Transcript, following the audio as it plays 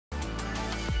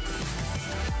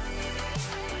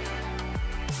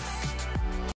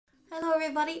Hello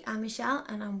everybody, I'm Michelle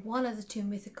and I'm one of the two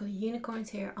mythical unicorns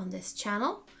here on this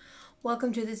channel.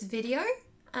 Welcome to this video.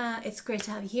 It's great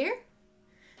to have you here.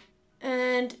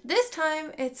 And this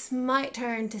time it's my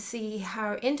turn to see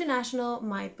how international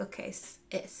my bookcase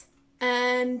is.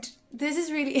 And this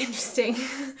is really interesting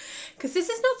because this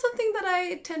is not something that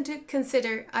I tend to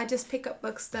consider. I just pick up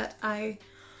books that I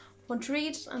want to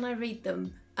read and I read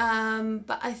them.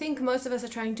 But I think most of us are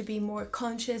trying to be more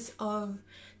conscious of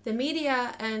the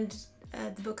media and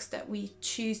the books that we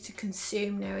choose to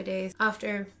consume nowadays.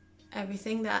 After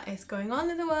everything that is going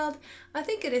on in the world, I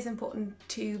think it is important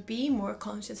to be more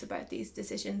conscious about these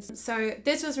decisions. So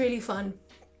this was really fun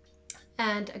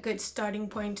and a good starting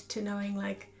point to knowing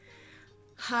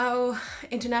how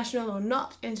international or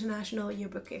not international your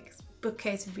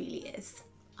bookcase really is.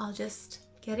 I'll just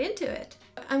get into it.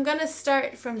 I'm gonna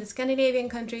start from the Scandinavian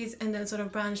countries and then sort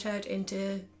of branch out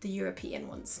into the European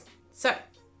ones. So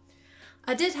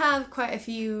I did have quite a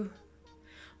few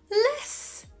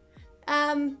less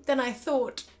than I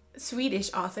thought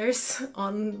Swedish authors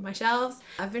on my shelves.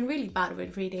 I've been really bad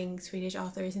with reading Swedish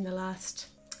authors in the last,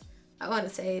 I want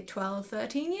to say 12,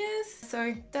 13 years.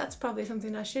 So that's probably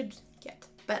something I should get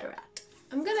better at.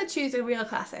 I'm gonna choose a real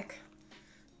classic,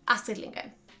 Astrid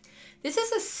Lindgren. This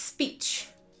is a speech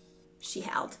she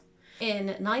held in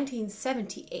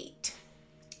 1978,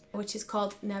 which is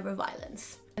called Never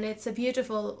Violence. And it's a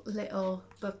beautiful little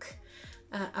book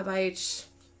about,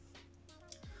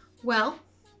 well,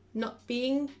 not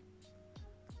being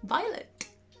violent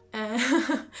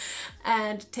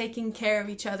and taking care of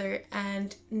each other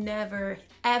and never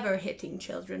ever hitting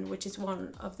children, which is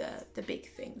one of the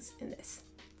big things in this.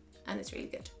 And it's really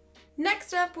good.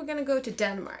 Next up, we're gonna go to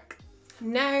Denmark.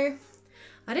 Now,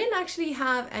 I didn't actually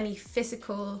have any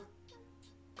physical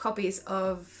copies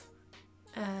of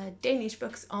Danish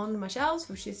books on my shelves,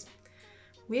 which is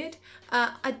weird.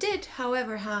 I did,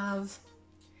 however, have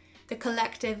the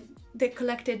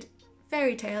collected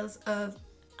fairy tales of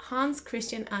Hans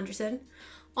Christian Andersen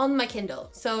on my Kindle,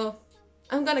 so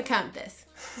I'm gonna count this.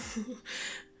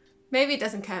 Maybe it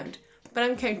doesn't count, but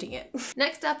I'm counting it.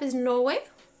 Next up is Norway.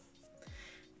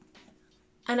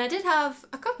 And I did have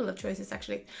a couple of choices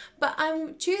actually, but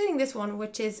I'm choosing this one,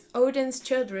 which is Odin's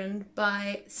Children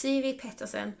by Sivi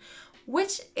Pettersen,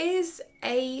 which is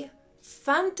a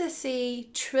fantasy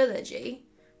trilogy,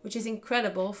 which is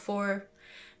incredible for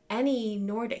any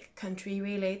Nordic country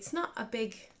really. It's not a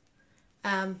big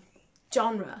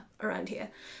genre around here.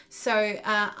 So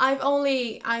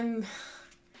I'm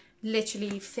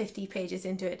literally 50 pages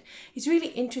into it. It's really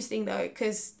interesting though,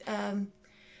 because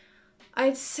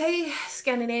I'd say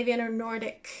Scandinavian or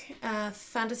Nordic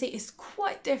fantasy is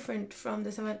quite different from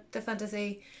the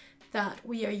fantasy that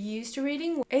we are used to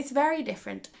reading. It's very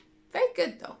different. Very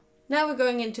good though. Now we're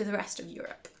going into the rest of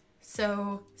Europe.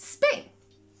 So Spain.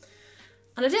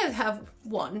 And I did have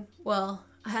one, well,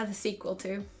 I had a sequel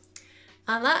to,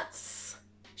 and that's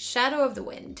Shadow of the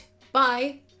Wind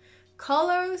by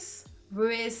Carlos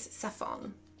Ruiz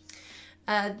Zafón.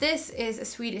 This is a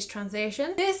Swedish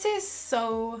translation. This is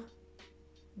so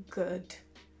good.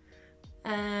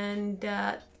 And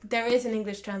there is an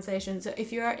English translation, so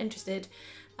if you are interested,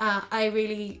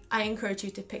 I encourage you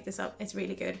to pick this up. It's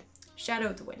really good. Shadow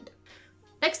of the Wind.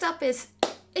 Next up is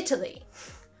Italy.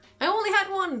 I only had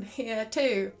one here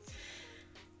too.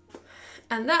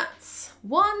 And that's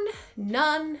One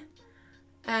Nun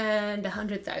and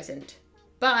 100,000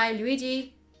 by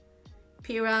Luigi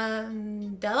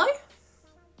Pirandello.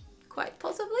 Quite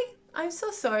possibly. I'm so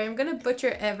sorry, I'm gonna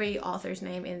butcher every author's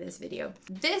name in this video.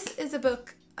 This is a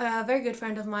book a very good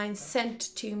friend of mine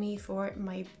sent to me for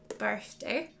my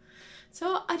birthday.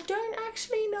 So I don't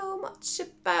actually know much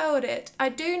about it. I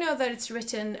do know that it's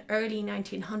written early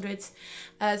 1900s,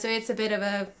 so it's a bit of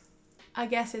a, I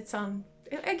guess it's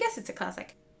a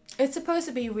classic. It's supposed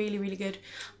to be really, really good.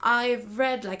 I've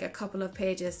read like a couple of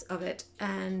pages of it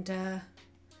and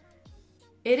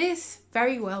it is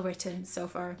very well written so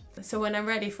far. So when I'm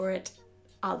ready for it,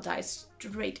 I'll dive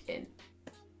straight in.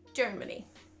 Germany.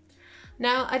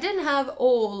 Now, I didn't have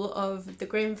all of the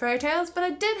Grimm fairy tales, but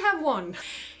I did have one.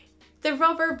 The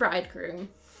Robber Bridegroom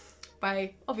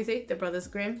by, obviously, the Brothers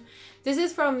Grimm. This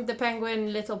is from the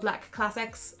Penguin Little Black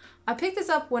Classics. I picked this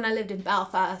up when I lived in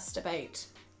Belfast about,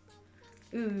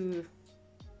 7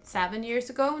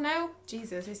 years ago now.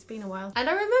 Jesus, it's been a while. And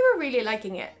I remember really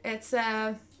liking it. It's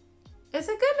a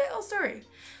good little story.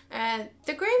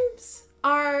 The Grimms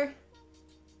are,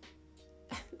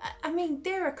 I mean,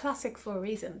 they're a classic for a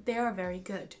reason. They are very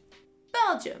good.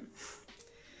 Belgium.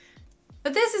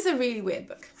 But this is a really weird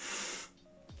book.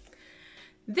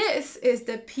 This is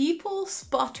the People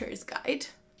Spotter's Guide,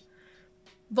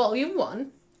 Volume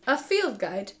 1, A Field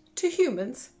Guide to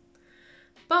Humans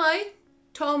by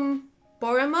Tom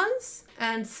Boremans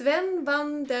and Sven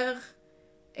van der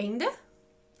Einde.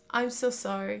 I'm so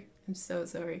sorry. I'm so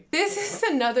sorry. This is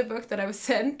another book that I was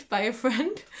sent by a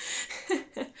friend.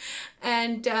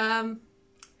 And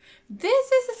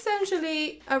this is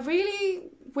essentially a really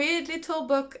weird little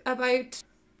book about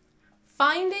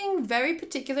finding very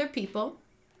particular people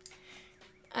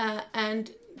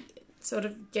and sort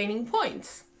of gaining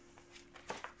points.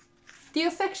 The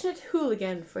Affectionate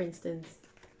Hooligan, for instance,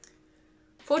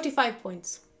 45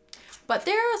 points. But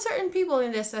there are certain people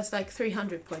in this that's like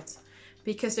 300 points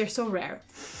because they're so rare.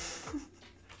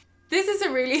 This is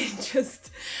a really just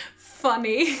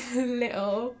funny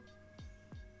little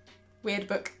weird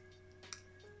book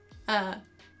by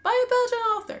a Belgian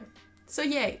author. So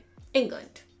yay,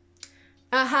 England.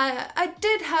 I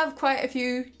did have quite a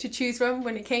few to choose from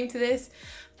when it came to this,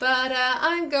 but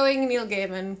I'm going Neil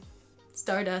Gaiman,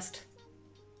 Stardust.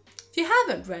 If you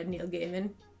haven't read Neil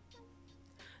Gaiman,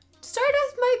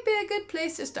 Stardust might be a good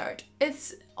place to start.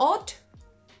 It's odd,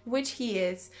 which he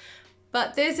is,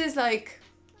 but this is like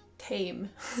tame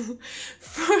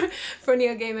for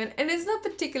Neil Gaiman, and it's not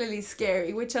particularly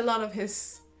scary, which a lot of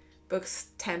his books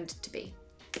tend to be.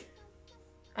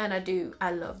 And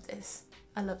I love this.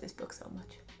 I love this book so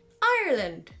much.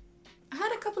 Ireland. I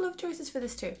had a couple of choices for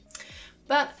this too,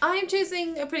 but I'm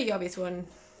choosing a pretty obvious one.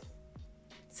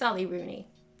 Sally Rooney,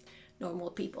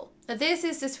 Normal People. Now, this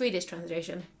is the Swedish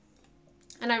translation,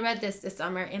 and I read this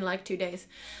summer in like 2 days.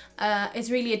 It's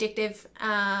really addictive.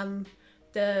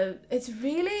 It's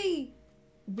really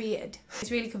weird.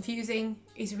 It's really confusing.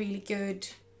 It's really good.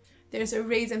 There's a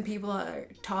reason people are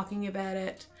talking about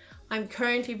it. I'm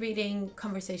currently reading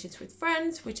Conversations with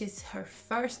Friends, which is her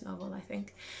first novel, I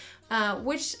think,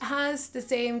 which has the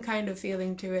same kind of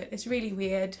feeling to it. It's really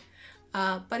weird,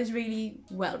 but it's really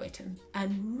well written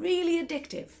and really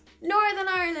addictive. Northern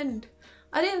Ireland.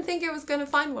 I didn't think I was going to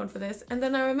find one for this, and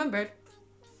then I remembered.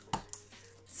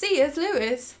 C.S.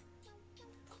 Lewis,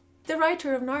 the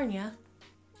writer of Narnia,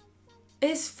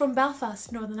 is from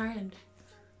Belfast, Northern Ireland.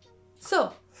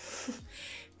 So,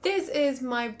 this is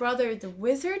My Brother the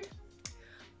Wizard.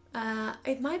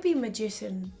 It might be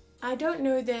Magician. I don't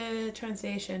know the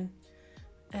translation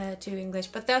to English,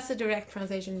 but that's the direct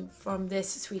translation from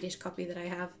this Swedish copy that I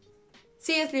have.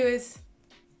 C.S. Lewis,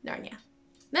 Narnia.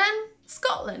 Then,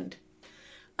 Scotland.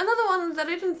 Another one that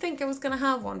I didn't think I was going to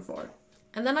have one for.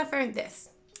 And then I found this.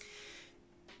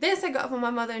 This I got from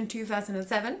my mother in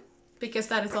 2007, because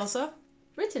that is also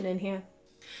written in here.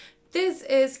 This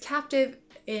is Captive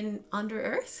in Under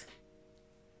Earth.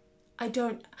 I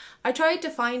tried to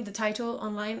find the title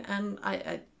online and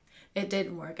it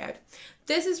didn't work out.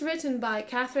 This is written by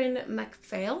Catherine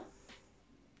MacPhail.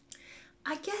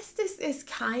 I guess this is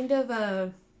kind of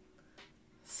a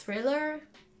thriller,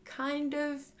 kind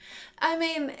of. I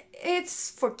mean,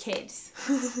 it's for kids.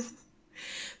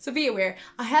 So be aware.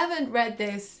 I haven't read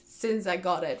this since I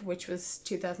got it, which was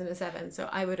 2007, so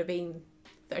I would have been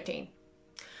 13.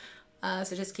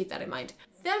 So just keep that in mind.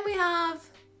 Then we have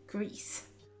Greece.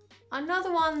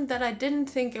 Another one that I didn't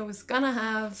think I was gonna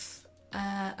have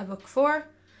a book for,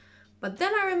 but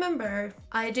then I remember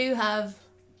I do have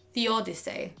The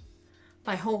Odyssey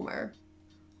by Homer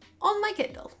on my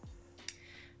Kindle.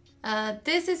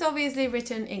 This is obviously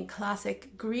written in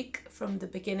classic Greek from the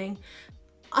beginning.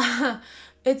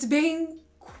 It's been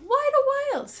quite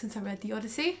a while since I read The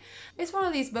Odyssey. It's one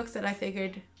of these books that I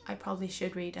figured I probably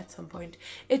should read at some point.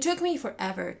 It took me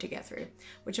forever to get through,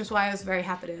 which is why I was very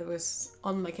happy that it was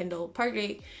on my Kindle.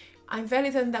 Partly, I'm very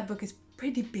certain that book is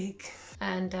pretty big,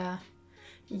 and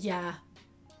yeah,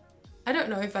 I don't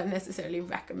know if I necessarily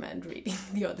recommend reading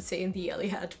The Odyssey and the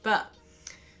Iliad, but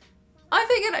I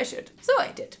figured I should, so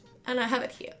I did, and I have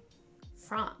it here.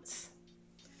 France.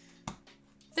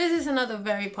 This is another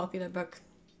very popular book,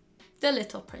 The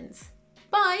Little Prince,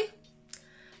 by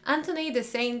Anthony de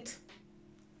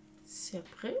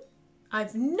Saint-Exupéry.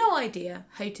 I've no idea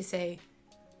how to say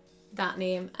that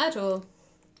name at all.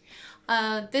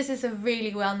 This is a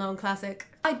really well-known classic.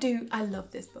 I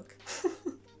love this book.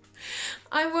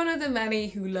 I'm one of the many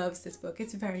who loves this book.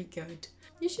 It's very good.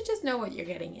 You should just know what you're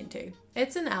getting into.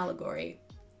 It's an allegory.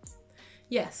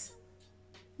 Yes.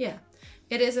 Yeah.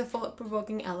 It is a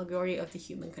thought-provoking allegory of the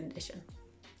human condition.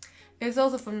 It's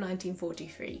also from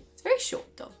 1943. It's very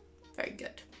short though. Very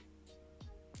good.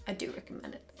 I do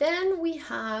recommend it. Then we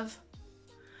have,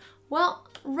 well,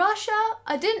 Russia.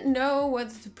 I didn't know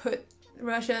whether to put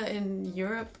Russia in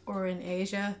Europe or in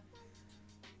Asia.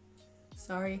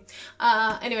 Sorry.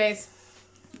 Anyways,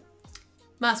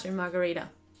 Master and Margarita.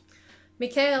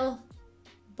 Mikhail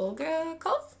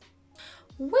Bulgakov.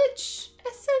 which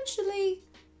essentially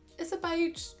is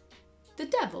about the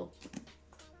devil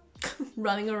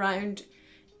running around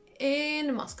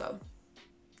in Moscow.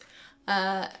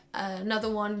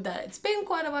 Another one that it's been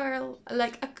quite a while,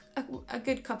 like a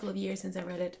good couple of years since I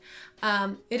read it.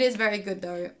 It is very good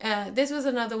though. This was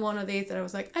another one of these that I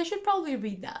was like, I should probably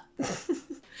read that.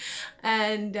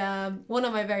 And one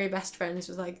of my very best friends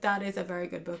was like, that is a very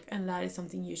good book and that is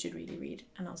something you should really read.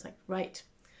 And I was like, right,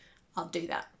 I'll do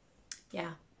that.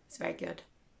 Yeah, it's very good.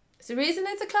 It's the reason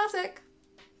it's a classic.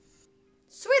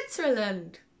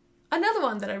 Switzerland. Another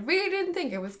one that I really didn't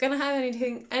think I was gonna have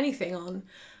anything on,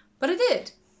 but I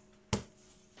did.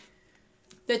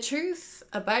 The Truth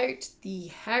About the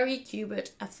Harry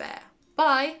Cubitt Affair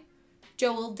by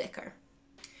Joel Dicker.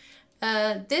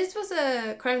 This was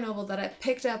a crime novel that I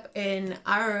picked up in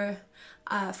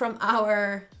from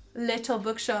our little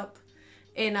bookshop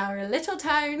in our little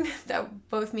town that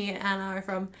both me and Anna are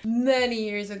from many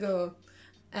years ago,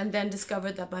 and then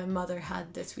discovered that my mother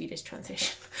had the Swedish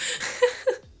translation.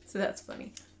 So that's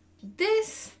funny.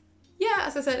 This, yeah,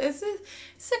 as I said, it's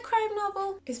a crime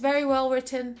novel. It's very well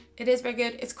written. It is very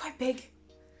good. It's quite big.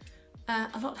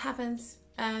 A lot happens.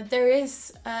 There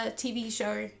is a TV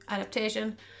show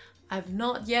adaptation. I've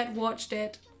not yet watched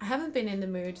it. I haven't been in the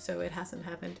mood, so it hasn't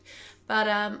happened. But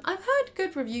I've heard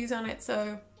good reviews on it,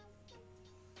 so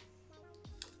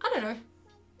I don't know.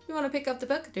 You want to pick up the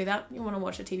book? Do that. You want to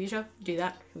watch a TV show? Do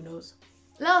that. Who knows?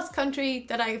 Last country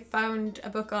that I found a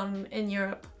book on in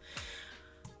Europe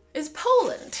is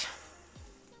Poland.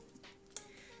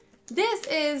 This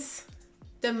is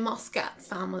The Muscat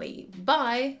Family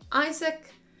by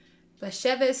Isaac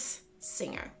Bashevis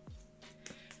Singer.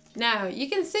 Now, you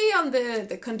can see on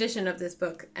the condition of this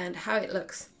book and how it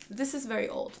looks, this is very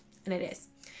old, and it is.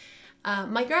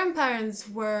 My grandparents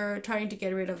were trying to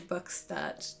get rid of books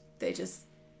that they just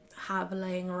have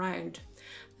laying around.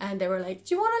 And they were like,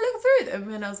 do you want to look through them?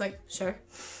 And I was like, sure.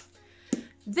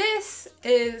 This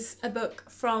is a book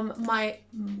from my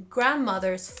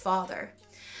grandmother's father.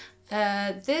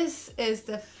 This is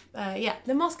the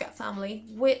Muscat Family,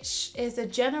 which is a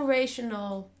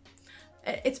generational,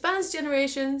 it spans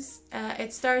generations.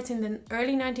 It starts in the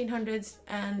early 1900s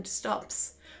and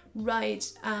stops right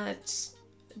at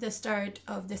the start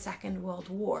of the Second World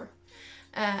War.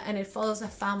 And it follows a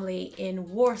family in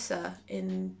Warsaw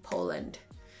in Poland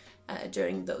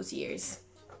during those years.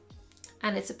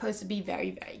 And it's supposed to be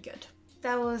very, very good.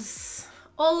 That was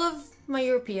all of my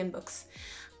European books.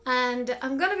 And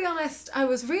I'm gonna be honest, I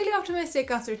was really optimistic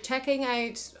after checking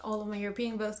out all of my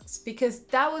European books because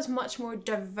that was much more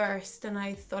diverse than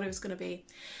I thought it was gonna be.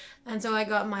 And so I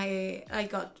got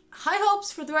high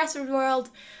hopes for the rest of the world,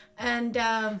 and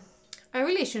I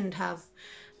really shouldn't have.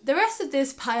 The rest of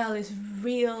this pile is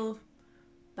real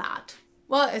bad.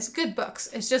 Well, it's good books.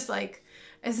 It's just like,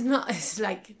 it's not as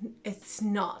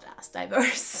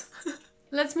diverse.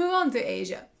 Let's move on to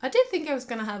Asia. I did think I was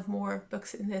gonna have more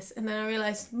books in this, and then I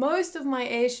realized most of my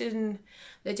Asian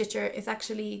literature is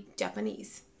actually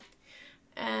Japanese.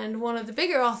 And one of the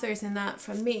bigger authors in that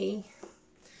for me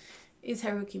is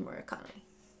Haruki Murakami.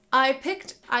 I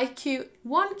picked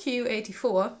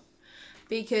 1Q84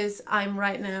 because I'm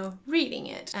right now reading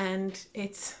it and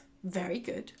it's very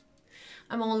good.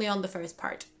 I'm only on the first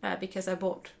part because I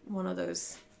bought one of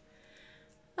those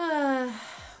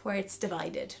where it's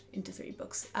divided into 3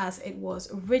 books as it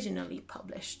was originally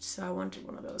published. So I wanted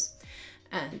one of those,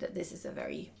 and this is a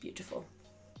very beautiful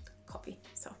copy.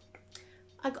 So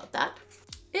I got that.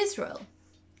 Israel.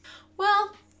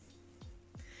 Well,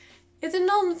 it's a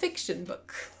non-fiction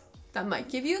book. That might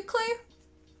give you a clue.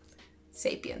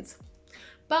 Sapiens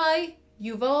by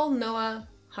Yuval Noah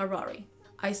Harari.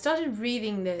 I started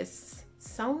reading this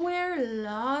somewhere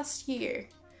last year,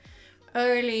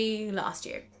 early last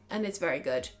year, and it's very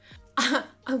good.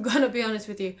 I'm gonna be honest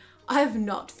with you, I have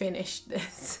not finished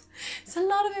this. It's a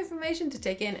lot of information to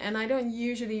take in, and I don't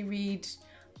usually read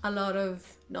a lot of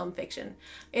non-fiction.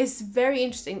 It's very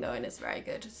interesting though, and it's very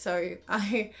good. So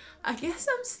I guess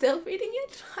I'm still reading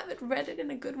it. I haven't read it in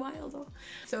a good while though.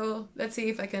 So let's see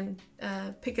if I can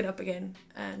pick it up again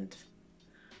and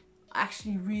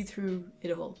actually read through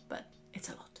it all, but it's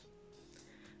a lot.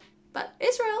 But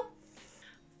Israel.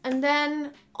 And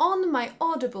then on my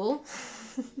Audible,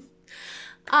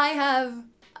 I have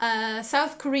a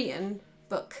South Korean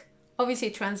book, obviously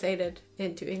translated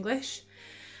into English,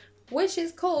 which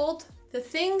is called The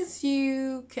Things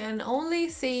You Can Only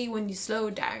See When You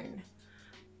Slow Down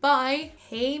by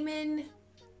Heyman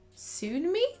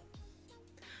Sunmi.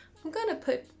 I'm gonna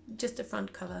put just the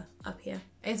front cover up here.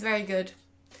 It's very good.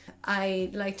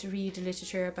 I like to read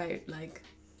literature about like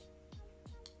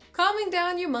calming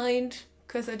down your mind,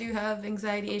 because I do have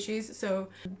anxiety issues, so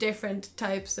different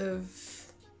types of,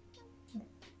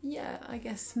 yeah, I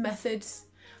guess methods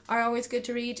are always good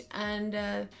to read,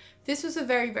 and this was a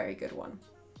very, very good one.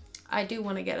 I do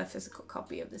want to get a physical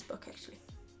copy of this book actually.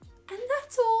 And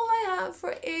that's all I have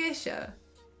for Asia.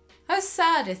 How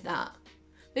sad is that?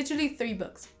 Literally 3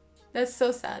 books. That's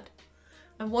so sad.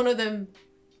 And one of them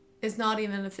is not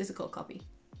even a physical copy.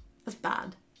 That's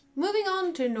bad. Moving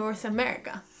on to North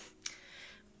America.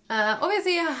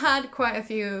 Obviously I had quite a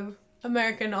few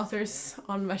American authors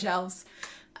on my shelves,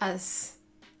 as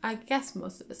I guess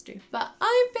most of us do. But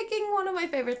I'm picking one of my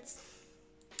favorites.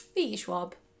 V.E.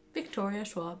 Schwab. Victoria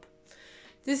Schwab.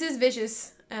 This is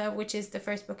Vicious, which is the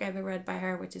first book I ever read by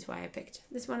her, which is why I picked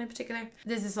this one in particular.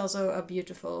 This is also a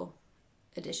beautiful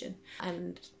edition.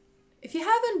 And if you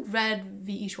haven't read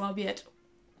V.E. Schwab yet,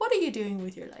 what are you doing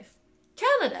with your life?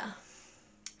 Canada.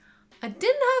 I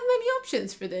didn't have many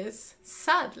options for this,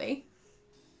 sadly,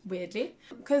 weirdly,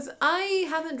 because I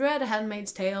haven't read A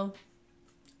Handmaid's Tale.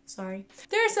 Sorry.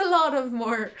 There's a lot of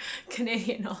more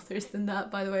Canadian authors than that,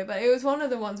 by the way, but it was one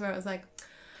of the ones where I was like,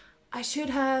 I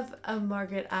should have a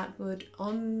Margaret Atwood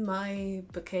on my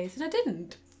bookcase, and I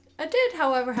didn't. I did,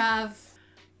 however, have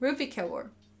Ruby Kaur.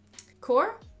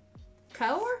 Kaur?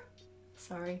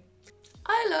 Sorry.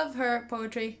 I love her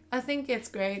poetry. I think it's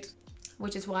great,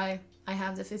 which is why I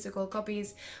have the physical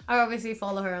copies. I obviously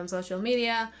follow her on social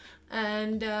media,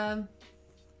 and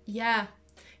yeah,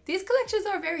 these collections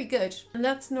are very good. And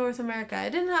that's North America. I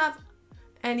didn't have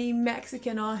any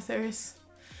Mexican authors.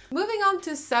 Moving on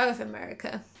to South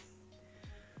America.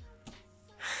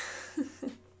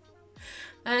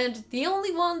 And the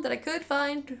only one that I could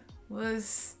find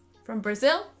was from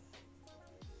Brazil.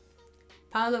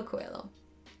 Paulo Coelho,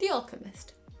 The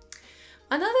Alchemist.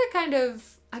 Another kind of,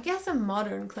 I guess, a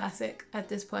modern classic at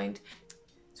this point.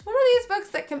 It's one of these books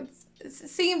that can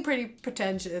seem pretty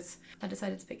pretentious. I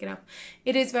decided to pick it up.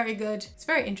 It is very good. It's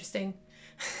very interesting.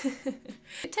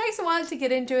 It takes a while to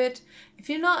get into it. If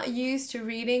you're not used to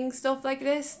reading stuff like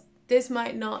this, this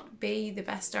might not be the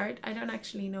best start. I don't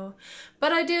actually know.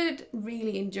 But I did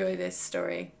really enjoy this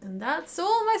story. And that's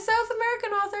all my South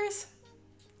American authors.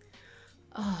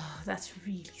 Oh, that's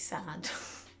really sad.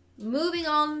 Moving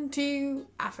on to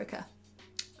Africa.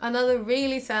 Another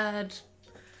really sad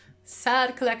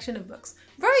collection of books.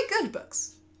 Very good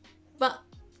books, but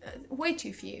way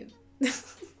too few.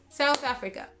 South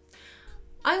Africa.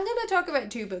 I'm gonna talk about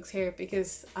 2 books here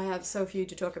because I have so few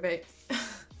to talk about.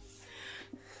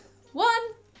 One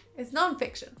is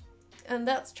non-fiction, and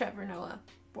that's Trevor Noah,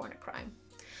 Born a Crime.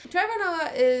 Trevor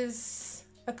Noah is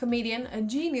a comedian, a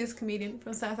genius comedian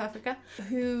from South Africa,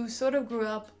 who sort of grew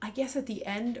up, I guess at the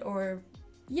end, or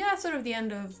yeah, sort of the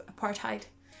end of apartheid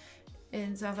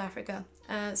in South Africa.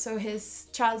 So his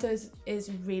childhood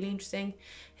is really interesting.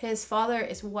 His father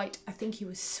is white, I think he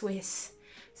was Swiss,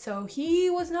 so he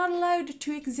was not allowed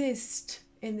to exist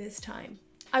in this time.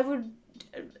 I would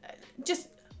just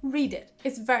read it,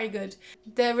 it's very good.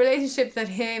 The relationship that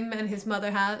him and his mother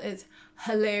have is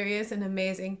hilarious and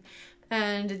amazing,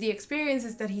 and the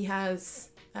experiences that he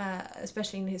has,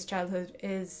 especially in his childhood,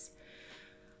 is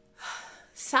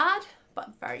sad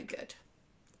but very good.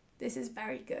 This is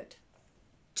very good.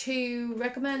 To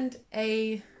recommend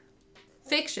a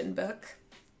fiction book,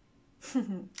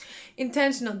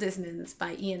 Intentional Dissonance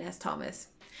by Ian S. Thomas.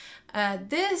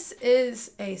 This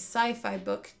is a sci-fi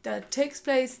book that takes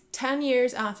place 10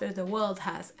 years after the world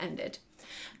has ended.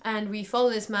 And we follow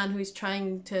this man who's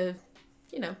trying to,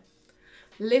 you know,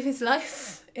 live his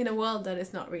life in a world that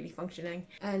is not really functioning.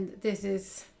 And this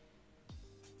is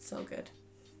so good.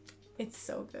 It's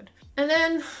so good. And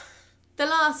then the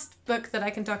last book that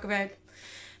I can talk about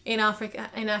in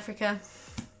Africa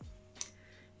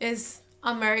is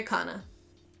Americana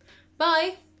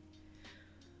by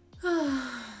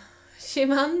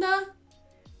Chimamanda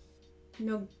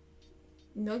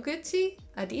Ngozi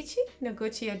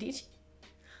Adichie.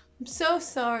 I'm so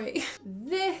sorry.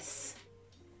 This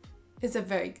is a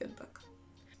very good book.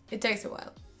 It takes a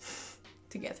while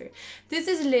to get through. This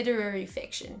is literary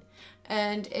fiction,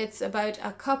 and it's about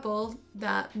a couple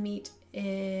that meet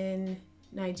in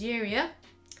Nigeria.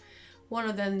 One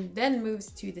of them then moves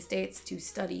to the States to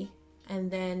study,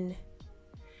 and then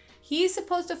he's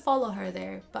supposed to follow her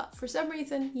there, but for some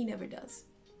reason he never does.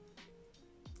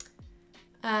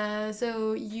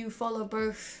 So you follow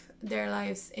both their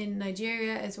lives in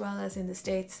Nigeria as well as in the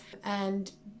States, and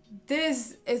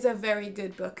this is a very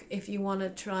good book if you want to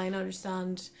try and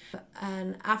understand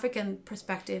an African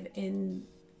perspective in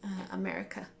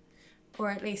America,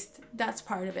 or at least that's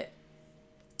part of it.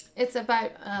 It's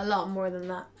about a lot more than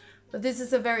that, but this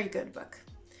is a very good book.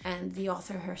 And the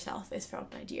author herself is from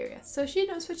Nigeria, so she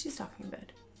knows what she's talking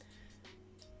about.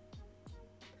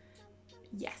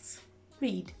 Yes,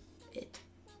 read it.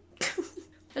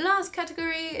 The last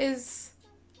category is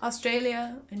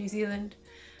Australia and New Zealand.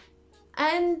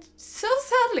 And so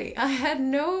sadly, I had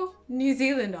no New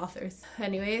Zealand authors.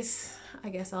 Anyways, I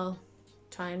guess I'll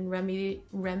try and remedy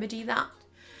that.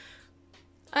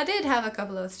 I did have a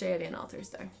couple of Australian authors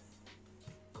though.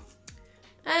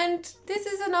 And this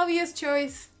is an obvious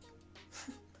choice.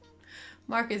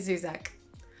 Marcus Zusak,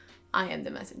 I Am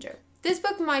the Messenger. This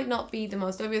book might not be the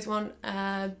most obvious one.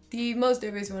 The most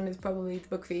obvious one is probably The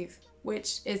Book Thief,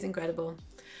 which is incredible.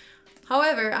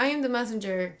 However, I Am the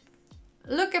Messenger,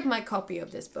 look at my copy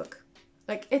of this book.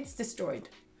 Like, it's destroyed.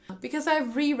 Because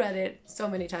I've reread it so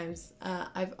many times.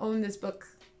 I've owned this book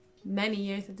many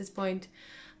years at this point.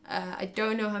 I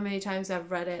don't know how many times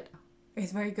I've read it.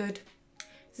 It's very good.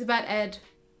 It's about Ed,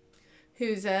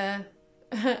 who's an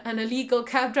illegal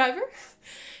cab driver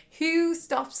who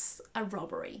stops a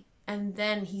robbery. And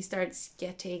then he starts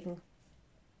getting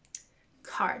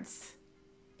cards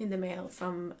in the mail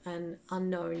from an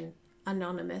unknown,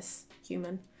 anonymous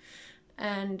human.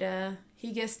 And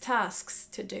he gets tasks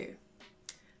to do.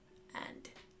 And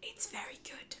it's very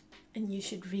good. And you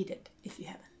should read it if you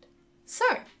haven't. So,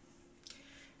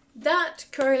 that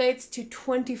correlates to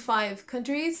 25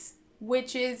 countries,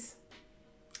 which is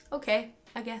okay,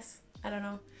 I guess. I don't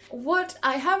know. What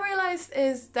I have realized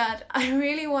is that I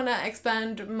really want to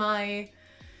expand my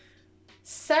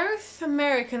South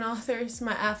American authors,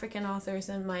 my African authors,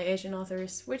 and my Asian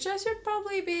authors, which I should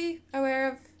probably be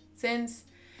aware of since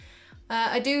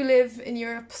I do live in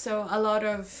Europe, so a lot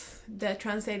of the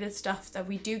translated stuff that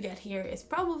we do get here is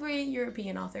probably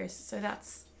European authors, so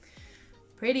that's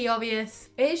pretty obvious.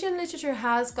 Asian literature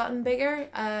has gotten bigger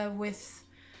with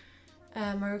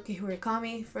Maruki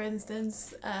Murakami, for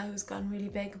instance, who's gotten really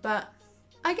big, but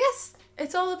I guess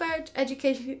it's all about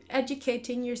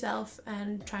educating yourself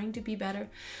and trying to be better.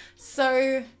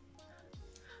 So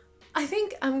I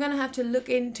think I'm gonna have to look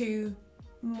into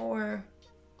more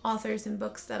authors and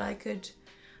books that I could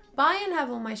buy and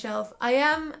have on my shelf. I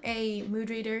am a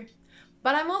mood reader,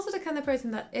 but I'm also the kind of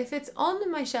person that if it's on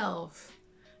my shelf,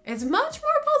 it's much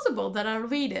more possible that I'll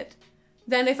read it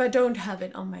than if I don't have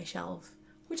it on my shelf,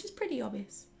 which is pretty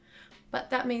obvious. But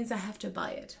that means I have to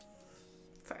buy it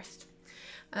first.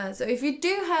 So if you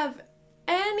do have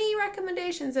any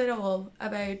recommendations at all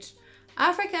about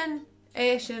African,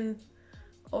 Asian,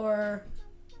 or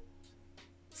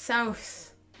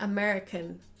South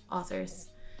American authors,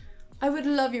 I would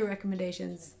love your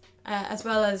recommendations, as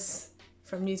well as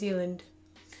from New Zealand.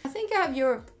 I think I have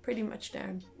Europe pretty much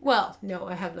down. Well, no,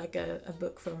 I have like a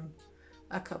book from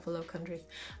a couple of countries.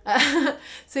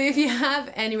 So if you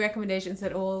have any recommendations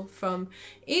at all from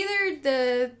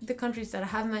either the countries that I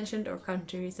have mentioned or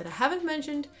countries that I haven't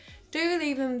mentioned, do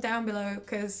leave them down below,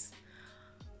 because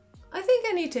I think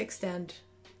I need to extend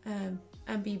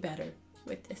and be better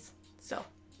with this. So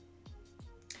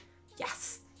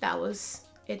yes, that was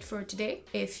it for today.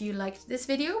 If you liked this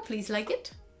video, please like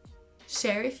it,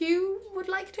 share if you would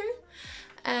like to,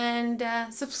 and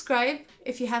subscribe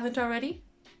if you haven't already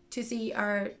to see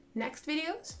our next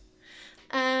videos.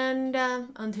 And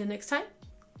until next time,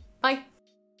 bye.